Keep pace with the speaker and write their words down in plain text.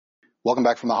Welcome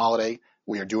back from the holiday.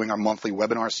 We are doing our monthly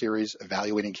webinar series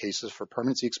evaluating cases for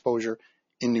permanency exposure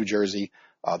in New Jersey.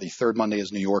 The third Monday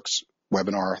is New York's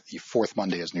webinar. The fourth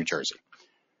Monday is New Jersey.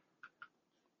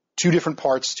 Two different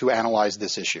parts to analyze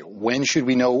this issue. When should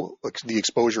we know the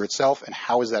exposure itself, and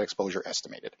how is that exposure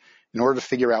estimated? In order to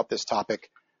figure out this topic,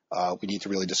 we need to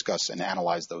really discuss and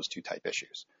analyze those two type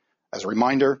issues. As a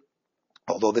reminder,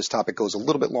 although this topic goes a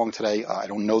little bit long today, I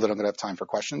don't know that I'm going to have time for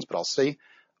questions, but I'll see.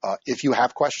 If you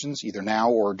have questions, either now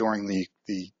or during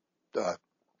the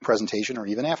presentation or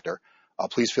even after,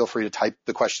 please feel free to type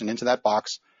the question into that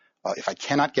box. If I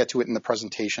cannot get to it in the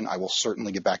presentation, I will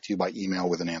certainly get back to you by email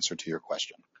with an answer to your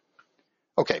question.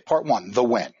 Okay, part one, the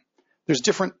when. There's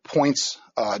different points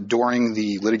during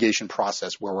the litigation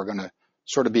process where we're going to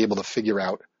sort of be able to figure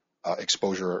out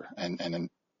exposure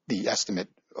and the estimate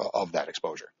of that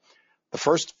exposure. The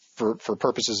first, for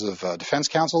purposes of defense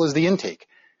counsel, is the intake.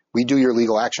 We do your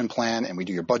legal action plan and we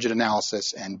do your budget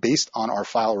analysis, and based on our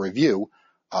file review,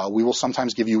 we will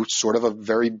sometimes give you sort of a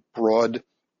very broad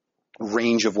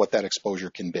range of what that exposure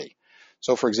can be.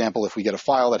 So, for example, if we get a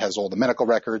file that has all the medical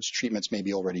records, treatments may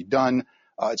be already done,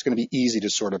 it's going to be easy to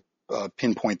sort of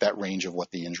pinpoint that range of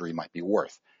what the injury might be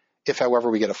worth. If,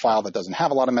 however, we get a file that doesn't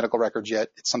have a lot of medical records yet,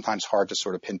 it's sometimes hard to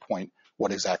sort of pinpoint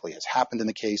what exactly has happened in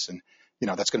the case, and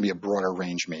that's going to be a broader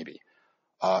range maybe.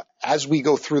 As we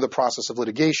go through the process of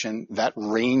litigation, that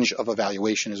range of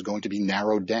evaluation is going to be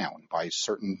narrowed down by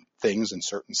certain things and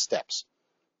certain steps.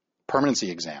 Permanency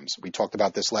exams. We talked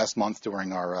about this last month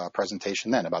during our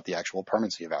presentation then about the actual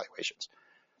permanency evaluations.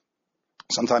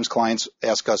 Sometimes clients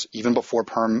ask us, even before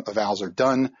perm evals are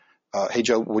done, hey,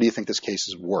 Joe, what do you think this case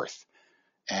is worth?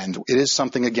 And it is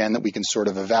something, again, that we can sort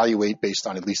of evaluate based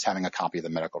on at least having a copy of the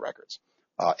medical records.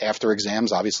 After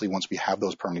exams, obviously, once we have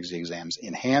those permanency exams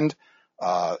in hand,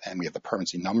 and we have the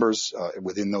permanency numbers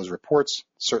within those reports,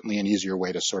 certainly an easier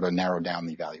way to sort of narrow down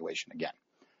the evaluation again.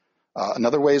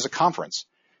 Another way is a conference.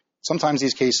 Sometimes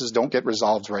these cases don't get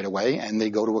resolved right away, and they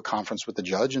go to a conference with the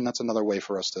judge, and that's another way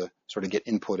for us to sort of get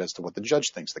input as to what the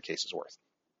judge thinks the case is worth.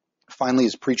 Finally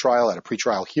is pretrial. At a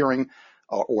pretrial hearing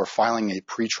or filing a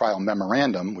pretrial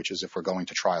memorandum, which is if we're going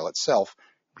to trial itself,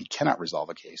 we cannot resolve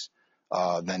a case,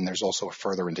 then there's also a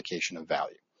further indication of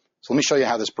value. So let me show you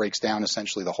how this breaks down,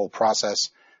 essentially the whole process.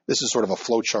 This is sort of a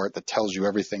flow chart that tells you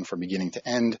everything from beginning to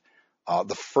end.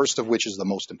 The first of which is the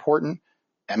most important,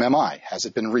 MMI. Has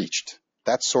it been reached?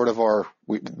 That's sort of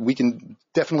we can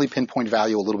definitely pinpoint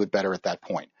value a little bit better at that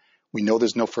point. We know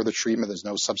there's no further treatment, there's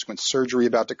no subsequent surgery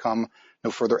about to come, no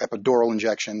further epidural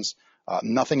injections,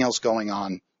 nothing else going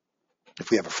on. If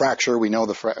we have a fracture, we know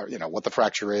what the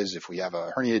fracture is. If we have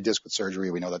a herniated disc with surgery,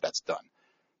 we know that that's done.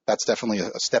 That's definitely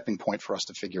a stepping point for us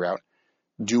to figure out,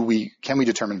 can we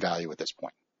determine value at this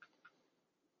point?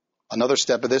 Another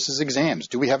step of this is exams.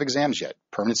 Do we have exams yet?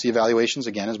 Permanency evaluations,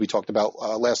 again, as we talked about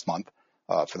last month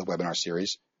for the webinar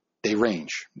series, they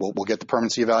range. We'll get the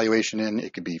permanency evaluation in.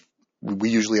 It could be,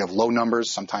 we usually have low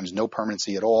numbers, sometimes no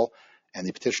permanency at all, and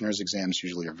the petitioner's exams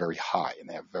usually are very high, and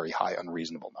they have very high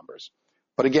unreasonable numbers.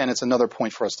 But again, it's another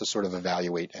point for us to sort of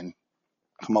evaluate and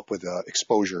come up with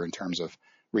exposure in terms of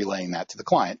relaying that to the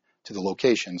client, to the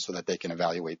location, so that they can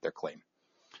evaluate their claim.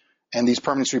 And these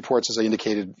permanency reports, as I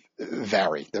indicated,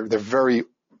 vary. They're very,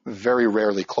 very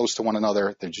rarely close to one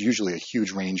another. There's usually a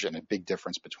huge range and a big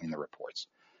difference between the reports.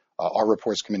 Our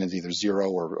reports come in as either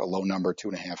 0 or a low number,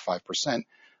 2.5%, 5%.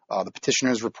 The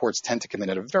petitioner's reports tend to come in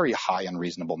at a very high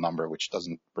unreasonable number, which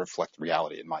doesn't reflect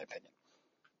reality, in my opinion.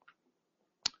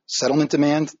 Settlement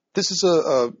demand. This is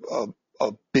a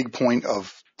big point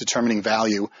of determining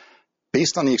value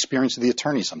based on the experience of the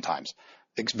attorney sometimes.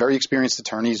 Very experienced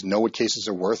attorneys know what cases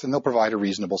are worth, and they'll provide a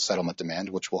reasonable settlement demand,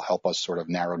 which will help us sort of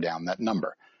narrow down that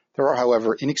number. There are,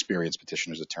 however, inexperienced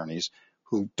petitioners' attorneys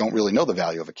who don't really know the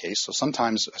value of a case, so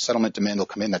sometimes a settlement demand will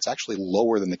come in that's actually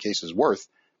lower than the case is worth.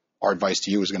 Our advice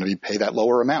to you is going to be pay that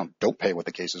lower amount. Don't pay what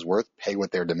the case is worth. Pay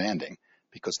what they're demanding,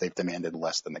 because they've demanded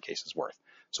less than the case is worth.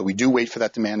 So we do wait for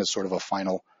that demand as sort of a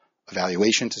final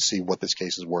evaluation to see what this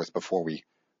case is worth before we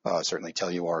certainly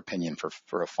tell you our opinion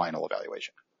for a final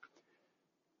evaluation.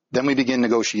 Then we begin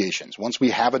negotiations. Once we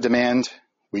have a demand,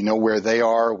 we know where they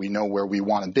are, we know where we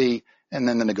want to be, and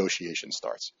then the negotiation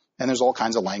starts. And there's all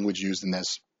kinds of language used in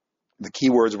this. The key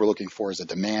words we're looking for is a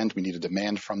demand. We need a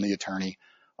demand from the attorney.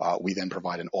 We then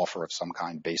provide an offer of some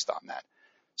kind based on that.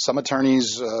 Some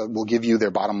attorneys will give you their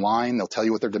bottom line. They'll tell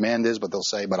you what their demand is, but they'll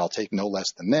say, but I'll take no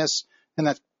less than this. And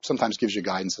that sometimes gives you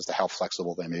guidance as to how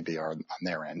flexible they may be on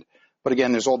their end. But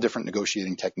again, there's all different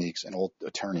negotiating techniques, and all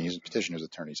attorneys, petitioners'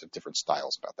 attorneys, have different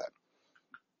styles about that.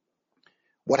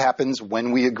 What happens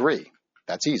when we agree?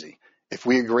 That's easy. If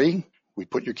we agree, we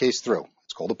put your case through.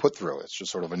 It's called a put through. It's just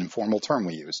sort of an informal term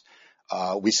we use.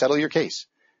 We settle your case.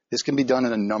 This can be done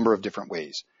in a number of different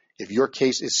ways. If your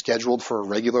case is scheduled for a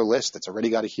regular list that's already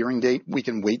got a hearing date, we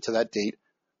can wait to that date,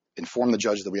 inform the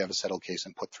judge that we have a settled case,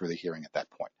 and put through the hearing at that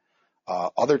point.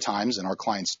 Other times, and our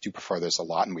clients do prefer this a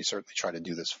lot, and we certainly try to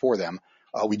do this for them,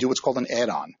 we do what's called an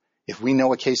add-on. If we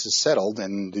know a case is settled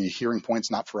and the hearing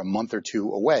point's not for a month or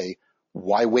two away,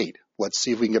 why wait? Let's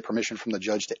see if we can get permission from the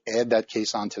judge to add that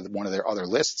case onto one of their other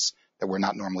lists that we're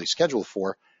not normally scheduled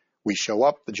for. We show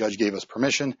up, the judge gave us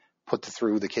permission, put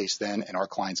through the case then, and our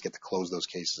clients get to close those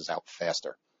cases out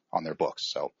faster on their books.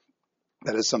 So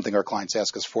that is something our clients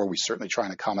ask us for. We certainly try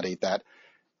and accommodate that.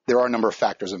 There are a number of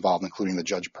factors involved, including the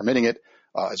judge permitting it,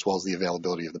 as well as the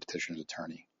availability of the petitioner's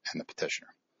attorney and the petitioner.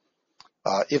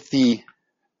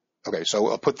 So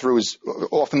a put through is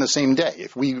often the same day.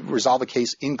 If we resolve a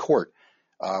case in court,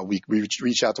 we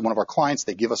reach out to one of our clients,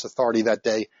 they give us authority that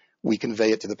day, we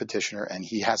convey it to the petitioner, and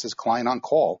he has his client on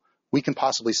call. We can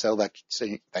possibly settle that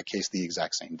case the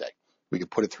exact same day. We could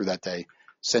put it through that day,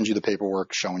 send you the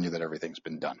paperwork showing you that everything's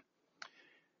been done.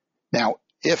 Now,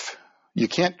 if you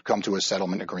can't come to a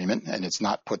settlement agreement and it's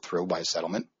not put through by a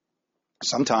settlement,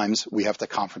 sometimes we have to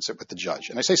conference it with the judge.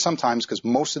 And I say sometimes because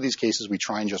most of these cases we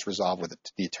try and just resolve with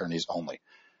the attorneys only.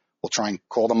 We'll try and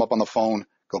call them up on the phone,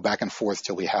 go back and forth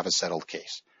till we have a settled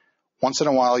case. Once in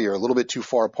a while, you're a little bit too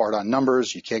far apart on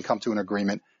numbers, you can't come to an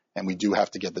agreement, and we do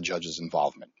have to get the judge's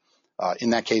involvement.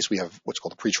 In that case, we have what's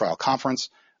called a pretrial conference.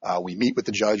 We meet with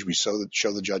the judge, we show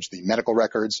the judge the medical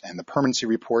records and the permanency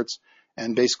reports,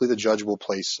 and basically the judge will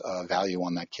place value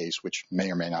on that case, which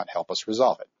may or may not help us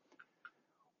resolve it.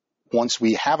 Once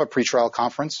we have a pretrial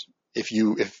conference, if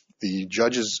the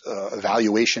judge's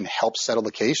evaluation helps settle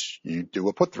the case, you do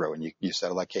a put through and you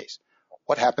settle that case.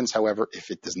 What happens, however,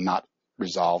 if it does not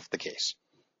resolve the case?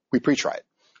 We pre-try it.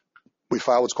 We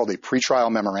file what's called a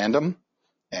pretrial memorandum,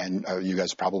 and you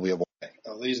guys probably have.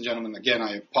 Ladies and gentlemen, again,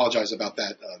 I apologize about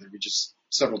that. There were just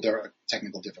several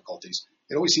technical difficulties.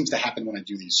 It always seems to happen when I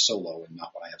do these solo and not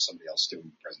when I have somebody else doing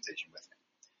the presentation with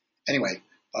me.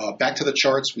 Anyway, back to the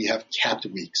charts, we have capped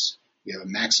weeks. We have a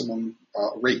maximum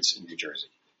rates in New Jersey.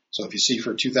 So if you see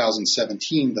for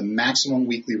 2017, the maximum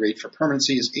weekly rate for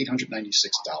permanency is $896.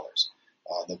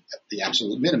 The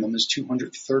absolute minimum is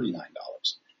 $239.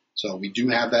 So we do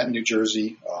have that in New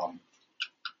Jersey.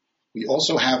 We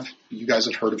also have, you guys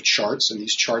have heard of charts, and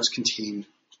these charts contain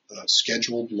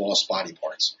scheduled lost body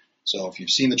parts. So if you've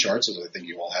seen the charts, as I think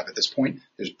you all have at this point,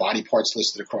 there's body parts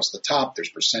listed across the top, there's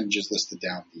percentages listed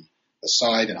down the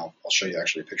side, and I'll show you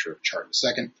actually a picture of a chart in a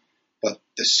second. But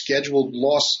the scheduled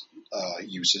loss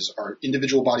uses are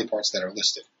individual body parts that are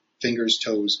listed: fingers,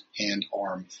 toes, hand,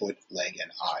 arm, foot, leg,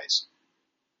 and eyes.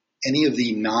 Any of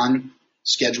the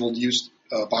non-scheduled use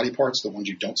body parts, the ones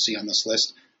you don't see on this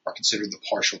list, are considered the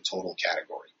partial total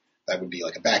category. That would be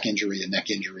like a back injury, a neck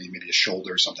injury, maybe a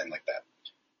shoulder, something like that.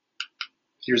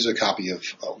 Here's a copy of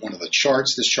one of the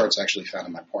charts. This chart's actually found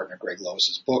in my partner Greg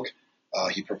Lois's book.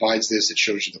 He provides this. It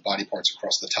shows you the body parts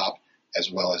across the top,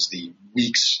 as well as the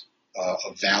weeks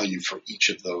of value for each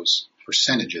of those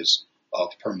percentages of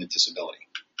permanent disability.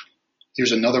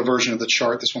 Here's another version of the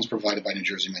chart. This one's provided by New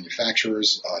Jersey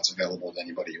manufacturers. It's available to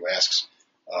anybody who asks.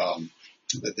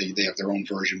 They have their own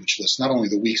version, which lists not only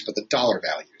the weeks, but the dollar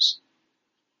values.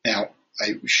 Now,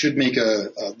 I should make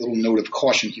a little note of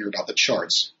caution here about the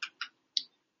charts.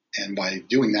 And by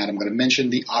doing that, I'm going to mention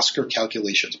the Oscar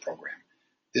Calculations program.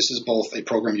 This is both a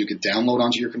program you could download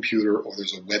onto your computer, or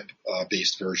there's a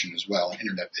web-based version as well, an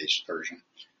internet-based version.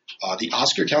 The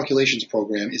Oscar Calculations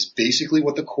program is basically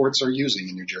what the courts are using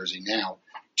in New Jersey now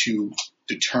to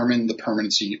determine the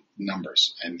permanency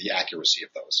numbers and the accuracy of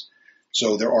those.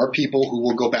 So there are people who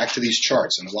will go back to these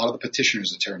charts, and a lot of the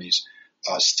petitioners' attorneys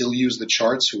still use the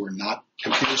charts who are not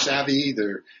computer savvy.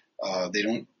 They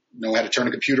don't know how to turn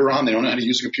a computer on. They don't know how to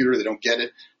use a computer. They don't get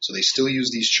it. So they still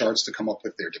use these charts to come up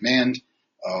with their demand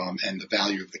and the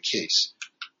value of the case.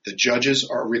 The judges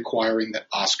are requiring that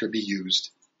Oscar be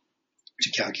used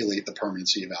to calculate the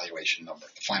permanency evaluation number,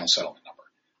 the final settlement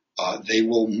number. They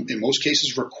will, in most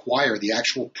cases, require the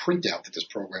actual printout that this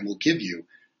program will give you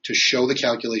to show the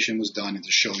calculation was done and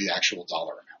to show the actual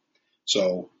dollar amount.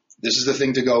 So this is the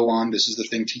thing to go on. This is the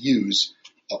thing to use.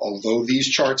 Although these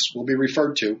charts will be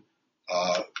referred to,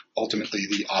 ultimately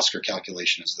the Oscar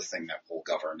calculation is the thing that will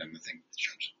govern and the thing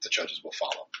the judges will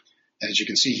follow. And as you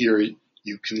can see here,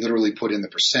 you can literally put in the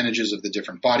percentages of the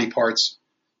different body parts.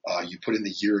 You put in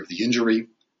the year of the injury,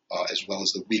 as well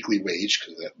as the weekly wage,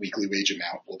 because that weekly wage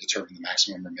amount will determine the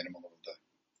maximum or minimum of the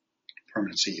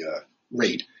permanency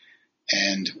rate.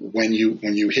 And when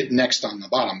you hit next on the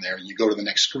bottom there, and you go to the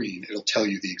next screen, it'll tell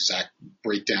you the exact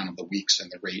breakdown of the weeks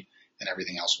and the rate and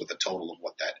everything else with a total of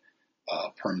what that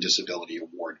perm disability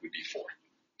award would be for.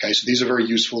 Okay, so these are very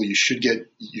useful. You should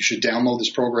download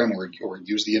this program or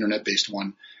use the internet-based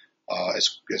one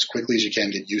as quickly as you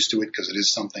can. Get used to it because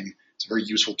it's a very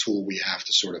useful tool we have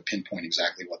to sort of pinpoint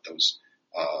exactly what those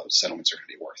settlements are going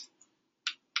to be worth.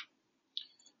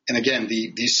 And again,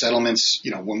 these settlements,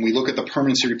 when we look at the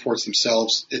permanency reports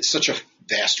themselves, it's such a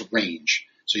vast range.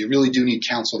 So you really do need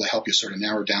counsel to help you sort of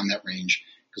narrow down that range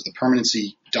because the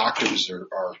permanency doctors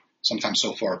are sometimes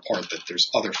so far apart that there's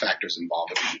other factors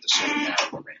involved that we need to sort of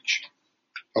narrow the range.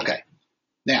 Okay.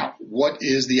 Now, what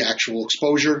is the actual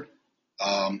exposure?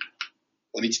 I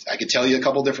can tell you a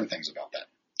couple different things about that.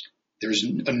 There's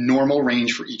a normal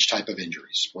range for each type of injury.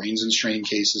 Sprains and strain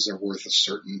cases are worth a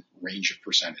certain range of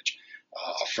percentage.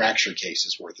 A fracture case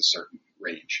is worth a certain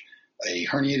range. A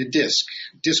herniated disc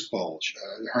bulge,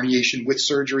 herniation with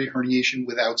surgery, herniation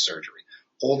without surgery.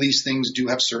 All these things do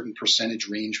have certain percentage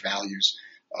range values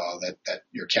that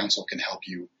your counsel can help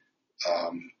you,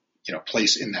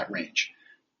 place in that range.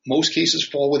 Most cases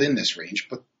fall within this range,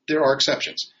 but there are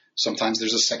exceptions. Sometimes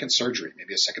there's a second surgery,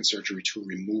 maybe a second surgery to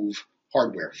remove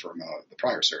hardware from the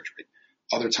prior surgery.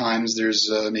 Other times there's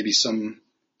maybe some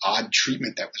odd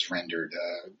treatment that was rendered,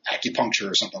 acupuncture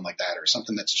or something like that, or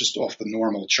something that's just off the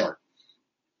normal chart.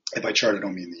 If by chart, I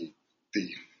don't mean the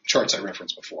charts I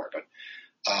referenced before, but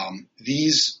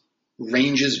these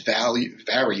ranges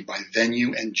vary by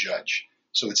venue and judge.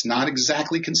 So it's not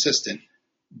exactly consistent,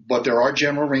 but there are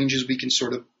general ranges we can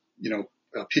sort of,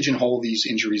 pigeonhole these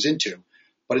injuries into,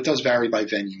 but it does vary by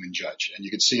venue and judge. And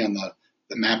you can see on the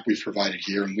map we've provided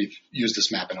here, and we've used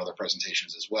this map in other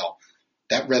presentations as well,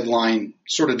 that red line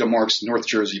sort of demarks North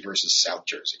Jersey versus South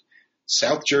Jersey.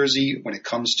 South Jersey, when it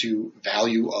comes to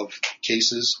value of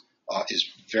cases, is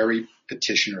very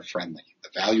petitioner friendly. The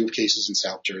value of cases in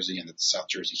South Jersey and the South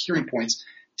Jersey hearing points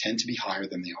tend to be higher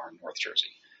than they are in North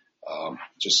Jersey.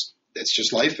 It's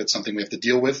just life. It's something we have to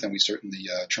deal with, and we certainly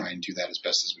try and do that as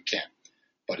best as we can.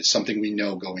 But it's something we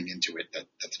know going into it that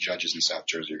the judges in South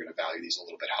Jersey are going to value these a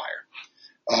little bit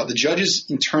higher. The judges,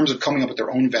 in terms of coming up with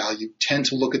their own value, tend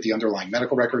to look at the underlying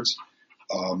medical records.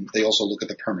 They also look at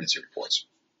the permanency reports.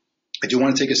 I do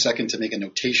want to take a second to make a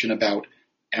notation about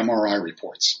MRI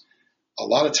reports. A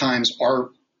lot of times our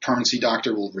permanency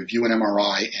doctor will review an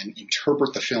MRI and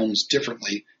interpret the films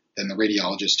differently than the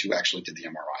radiologist who actually did the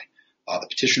MRI. The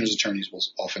petitioner's attorneys will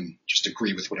often just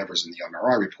agree with whatever's in the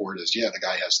MRI report as, the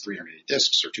guy has 3 herniated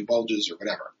discs or 2 bulges or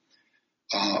whatever.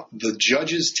 The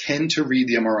judges tend to read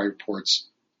the MRI reports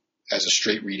as a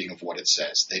straight reading of what it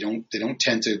says. They don't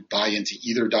tend to buy into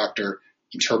either doctor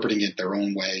interpreting it their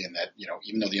own way, and that,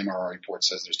 even though the MRI report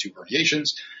says there's 2 herniations,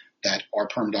 that our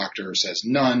perm doctor says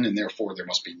none, and therefore there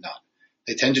must be none.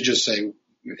 They tend to just say,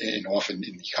 and often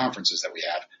in the conferences that we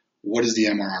have, what does the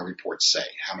MRI report say?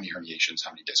 How many herniations,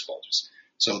 how many disc bulges?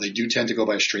 So they do tend to go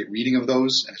by a straight reading of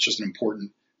those, and it's just an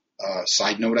important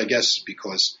side note, I guess,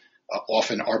 because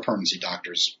often our permanency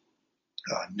doctors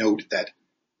note that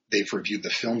they've reviewed the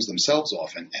films themselves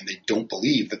often, and they don't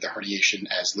believe that the herniation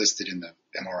as listed in the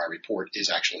MRI report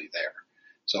is actually there.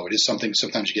 So it is something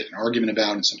sometimes you get an argument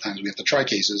about, and sometimes we have to try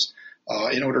cases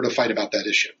in order to fight about that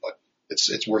issue. But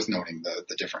it's worth noting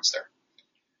the difference there.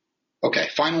 Okay,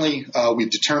 finally, we've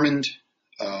determined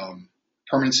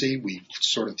permanency. We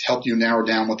sort of helped you narrow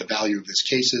down what the value of this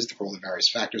case is for all the various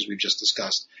factors we've just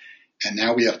discussed. And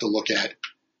now we have to look at,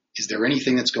 is there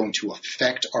anything that's going to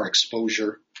affect our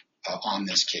exposure on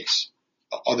this case,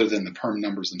 other than the perm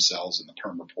numbers themselves and the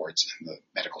perm reports and the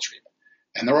medical treatment?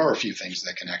 And there are a few things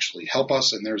that can actually help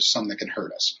us, and there's some that can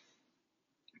hurt us.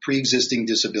 Pre-existing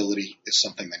disability is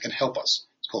something that can help us.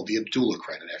 It's called the Abdullah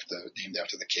credit, named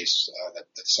after the case that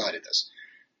decided this.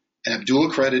 An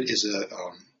Abdullah credit is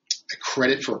a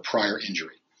credit for a prior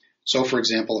injury. So, for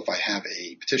example, if I have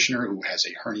a petitioner who has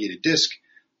a herniated disc,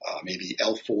 maybe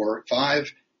L4-5,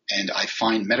 and I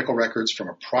find medical records from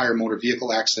a prior motor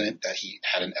vehicle accident that he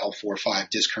had an L4-5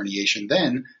 disc herniation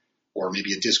then, or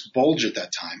maybe a disc bulge at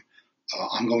that time,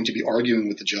 I'm going to be arguing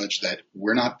with the judge that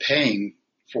we're not paying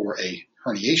for a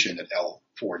herniation at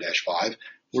L4-5.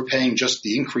 We're paying just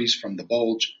the increase from the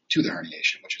bulge to the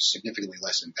herniation, which is significantly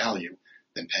less in value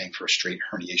than paying for a straight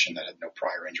herniation that had no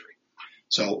prior injury.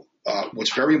 So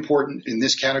what's very important in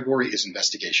this category is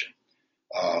investigation.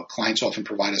 Clients often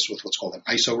provide us with what's called an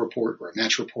ISO report or a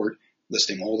match report,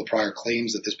 listing all the prior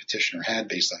claims that this petitioner had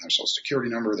based on their social security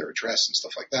number, their address, and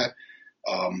stuff like that.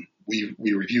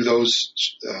 We review those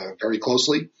very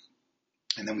closely,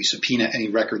 and then we subpoena any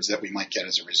records that we might get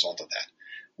as a result of that.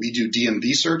 We do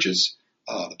DMV searches.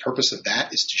 The purpose of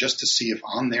that is just to see if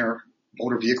on their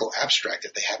motor vehicle abstract,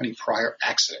 if they have any prior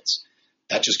accidents.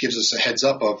 that just gives us a heads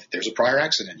up of there's a prior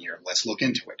accident here. Let's look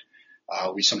into it.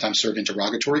 We sometimes serve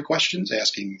interrogatory questions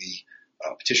asking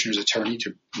the petitioner's attorney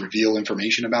to reveal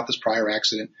information about this prior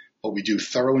accident, but we do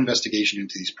thorough investigation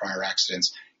into these prior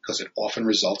accidents because it often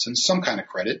results in some kind of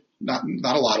credit, not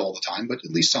a lot all the time, but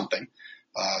at least something.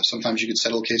 Sometimes you could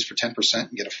settle a case for 10%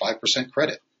 and get a 5%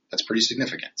 credit. That's pretty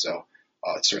significant, so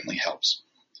it certainly helps.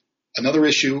 Another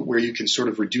issue where you can sort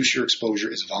of reduce your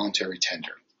exposure is voluntary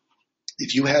tender.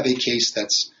 If you have a case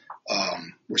that's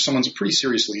where someone's pretty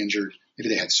seriously injured, maybe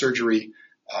they had surgery,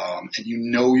 and you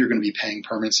know you're going to be paying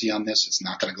permanency on this, it's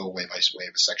not going to go away by way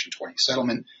of a Section 20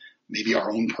 settlement. Maybe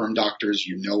our own perm doctors,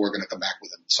 you know, are going to come back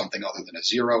with something other than a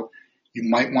zero. You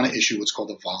might want to issue what's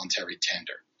called a voluntary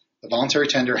tender. The voluntary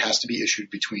tender has to be issued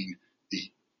between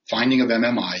the finding of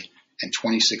MMI and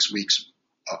 26 weeks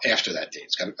after that date.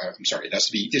 It has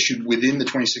to be issued within the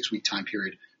 26-week time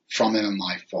period from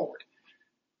MMI forward.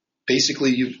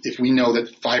 Basically, if we know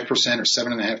that 5% or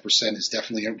 7.5% is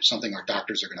definitely something our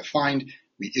doctors are going to find,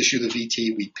 we issue the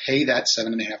VT, we pay that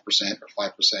 7.5% or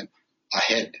 5%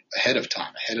 ahead of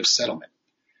time, ahead of settlement.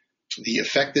 The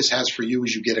effect this has for you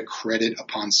is you get a credit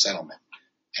upon settlement.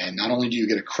 And not only do you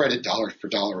get a credit dollar for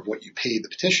dollar of what you paid the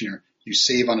petitioner, you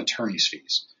save on attorney's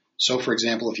fees. So, for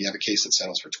example, if you have a case that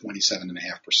settles for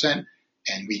 27.5%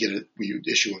 and we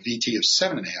issue a VT of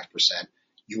 7.5%,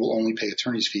 you will only pay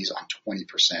attorney's fees on 20%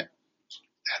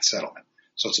 at settlement.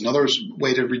 So it's another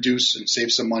way to reduce and save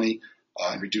some money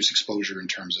and reduce exposure in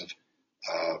terms of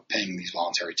paying these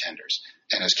voluntary tenders.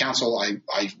 And as counsel,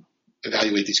 I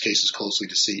evaluate these cases closely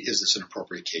to see, is this an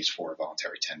appropriate case for a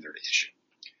voluntary tender to issue?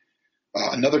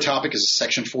 Another topic is a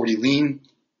Section 40 lien.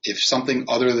 If something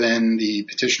other than the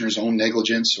petitioner's own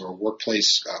negligence or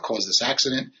workplace caused this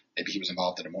accident, maybe he was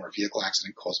involved in a motor vehicle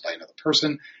accident caused by another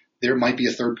person, there might be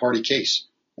a third-party case.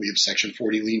 We have Section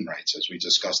 40 lien rights, as we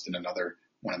discussed in another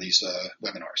one of these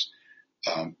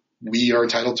webinars. We are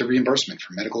entitled to reimbursement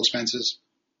for medical expenses,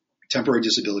 temporary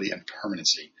disability, and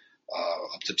permanency,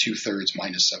 up to 2/3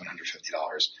 minus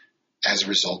 $750 as a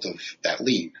result of that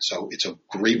lien. So it's a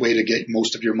great way to get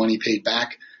most of your money paid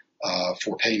back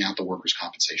for paying out the workers'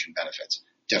 compensation benefits.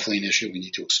 Definitely an issue we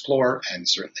need to explore and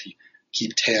certainly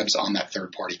keep tabs on that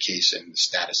third-party case and the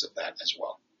status of that as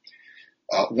well.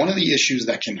 One of the issues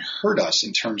that can hurt us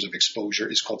in terms of exposure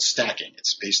is called stacking.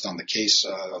 It's based on the case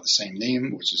of the same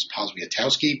name, which is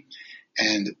Pozwiatowski.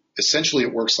 And essentially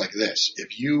it works like this.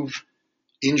 If you've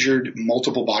injured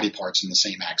multiple body parts in the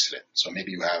same accident, so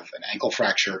maybe you have an ankle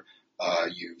fracture,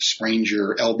 you sprained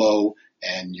your elbow,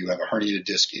 and you have a herniated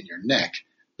disc in your neck,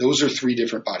 those are 3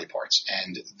 different body parts,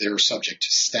 and they're subject to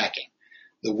stacking.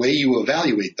 The way you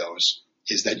evaluate those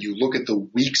is that you look at the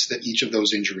weeks that each of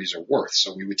those injuries are worth.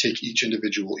 So we would take each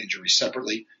individual injury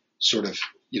separately, sort of,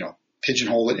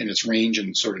 pigeonhole it in its range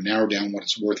and sort of narrow down what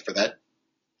it's worth for that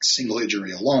single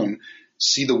injury alone,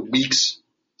 see the weeks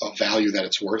of value that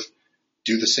it's worth,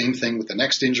 do the same thing with the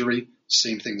next injury,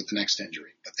 same thing with the next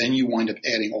injury. But then you wind up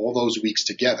adding all those weeks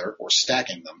together or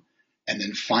stacking them and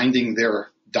then finding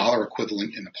their dollar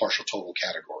equivalent in the partial total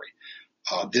category.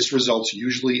 This results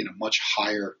usually in a much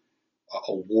higher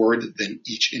award than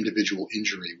each individual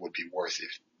injury would be worth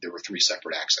if there were 3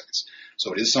 separate accidents.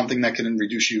 So it is something that can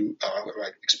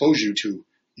expose you to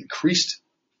increased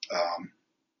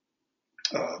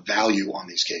value on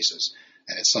these cases,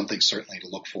 and it's something certainly to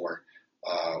look for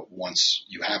once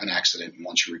you have an accident and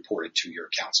once you report it to your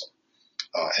counsel.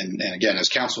 And again, as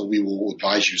counsel, we will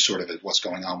advise you sort of at what's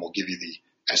going on. We'll give you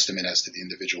the estimate as to the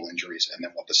individual injuries and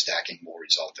then what the stacking will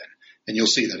result in. And you'll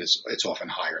see that it's often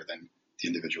higher than the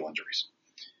individual injuries.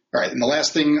 All right, and the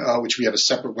last thing, which we have a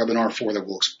separate webinar for that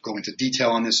we'll go into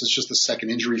detail on this, is just the second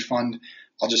injury fund.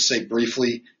 I'll just say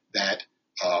briefly that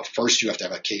first you have to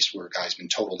have a case where a guy's been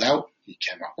totaled out. He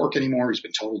cannot work anymore. He's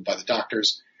been totaled by the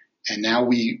doctors. And now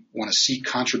we want to seek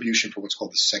contribution for what's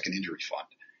called the second injury fund.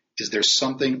 Is there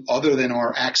something other than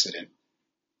our accident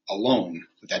alone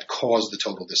that caused the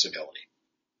total disability?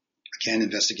 Again,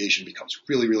 investigation becomes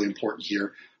really, really important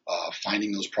here,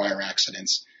 finding those prior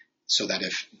accidents so that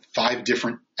if 5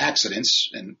 different accidents,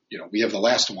 and we have the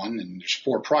last one and there's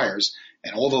 4 priors,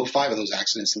 and although 5 of those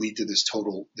accidents lead to this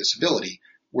total disability,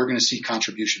 we're going to seek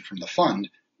contribution from the fund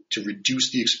to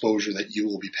reduce the exposure that you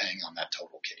will be paying on that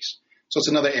total case. So it's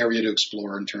another area to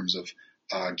explore in terms of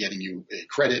getting you a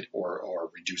credit or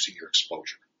reducing your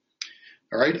exposure.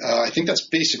 All right, I think that's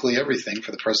basically everything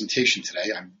for the presentation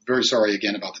today. I'm very sorry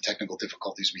again about the technical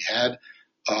difficulties we had.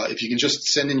 If you can just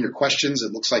send in your questions,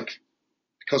 it looks like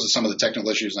because of some of the technical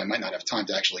issues, I might not have time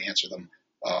to actually answer them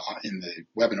in the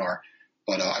webinar,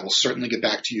 but I will certainly get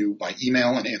back to you by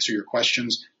email and answer your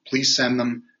questions. Please send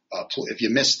them. If you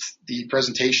missed the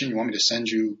presentation, you want me to send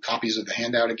you copies of the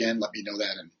handout again, let me know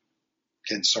that. And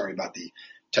again, sorry about the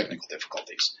technical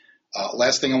difficulties.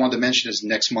 Last thing I wanted to mention is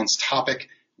next month's topic.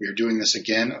 We are doing this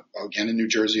again in New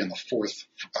Jersey on the fourth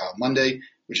Monday,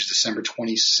 which is December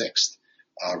 26th,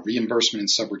 reimbursement and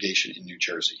subrogation in New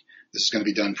Jersey. This is going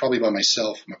to be done probably by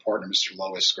myself, my partner, Mr.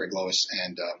 Lois, Greg Lois,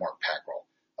 and Mark Packrell,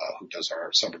 who does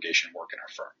our subrogation work in our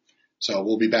firm. So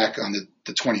we'll be back on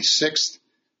the 26th.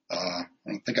 I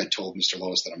don't think I told Mr.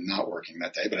 Lois that I'm not working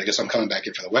that day, but I guess I'm coming back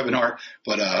in for the webinar.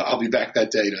 But I'll be back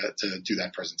that day to do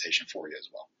that presentation for you as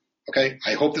well. Okay,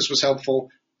 I hope this was helpful.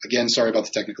 Again, sorry about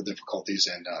the technical difficulties,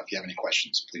 and if you have any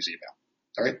questions, please email.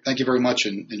 All right, thank you very much,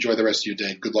 and enjoy the rest of your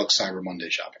day. Good luck Cyber Monday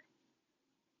shopping.